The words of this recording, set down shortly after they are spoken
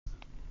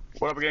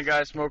What up again,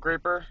 guys? Smoke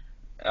Reaper.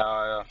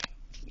 A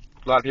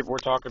lot of people were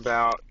talking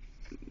about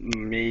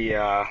me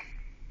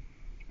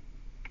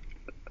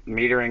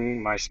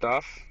metering my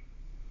stuff.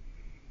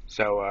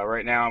 So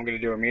right now I'm going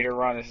to do a meter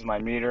run. This is my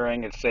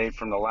metering. It's saved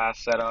from the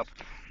last setup.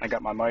 I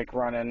got my mic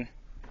running.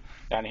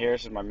 Down here,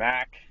 this is my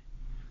Mac.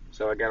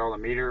 So I got all the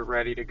meter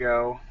ready to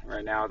go.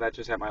 Right now that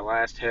just had my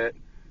last hit.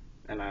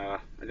 And I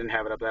didn't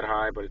have it up that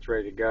high, but it's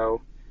ready to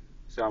go.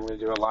 So I'm going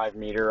to do a live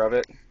meter of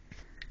it.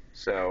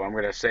 So I'm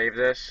going to save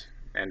this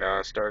and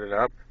start it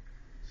up.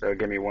 So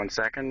give me 1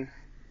 second.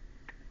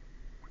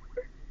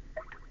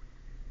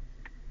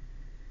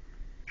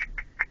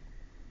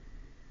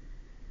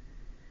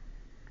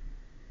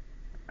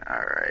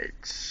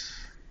 Alright.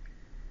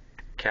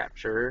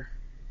 Capture.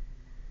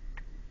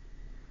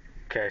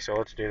 Okay, so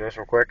let's do this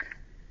real quick.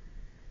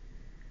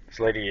 This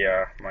lady,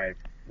 my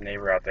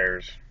neighbor out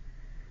there's,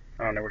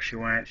 I don't know where she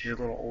went. She's a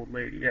little old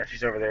lady. Yeah,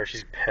 she's over there.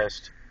 She's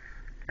pissed.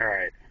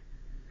 Alright.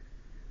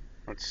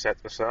 Let's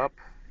set this up.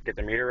 Get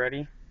the meter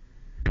ready.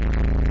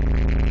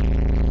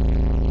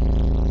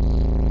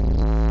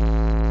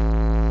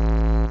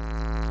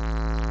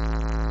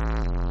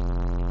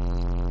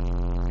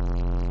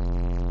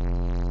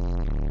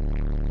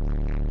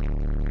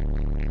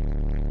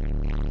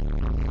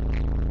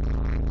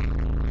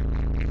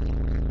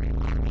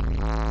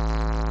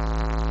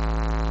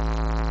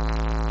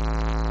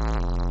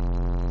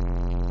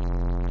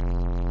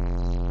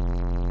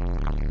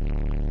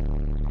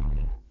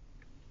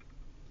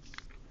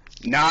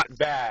 Not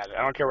bad.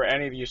 I don't care what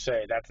any of you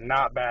say. That's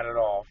not bad at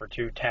all for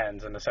two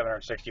 10s and a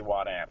 760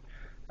 watt amp.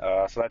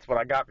 So that's what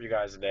I got for you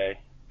guys today.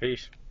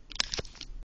 Peace.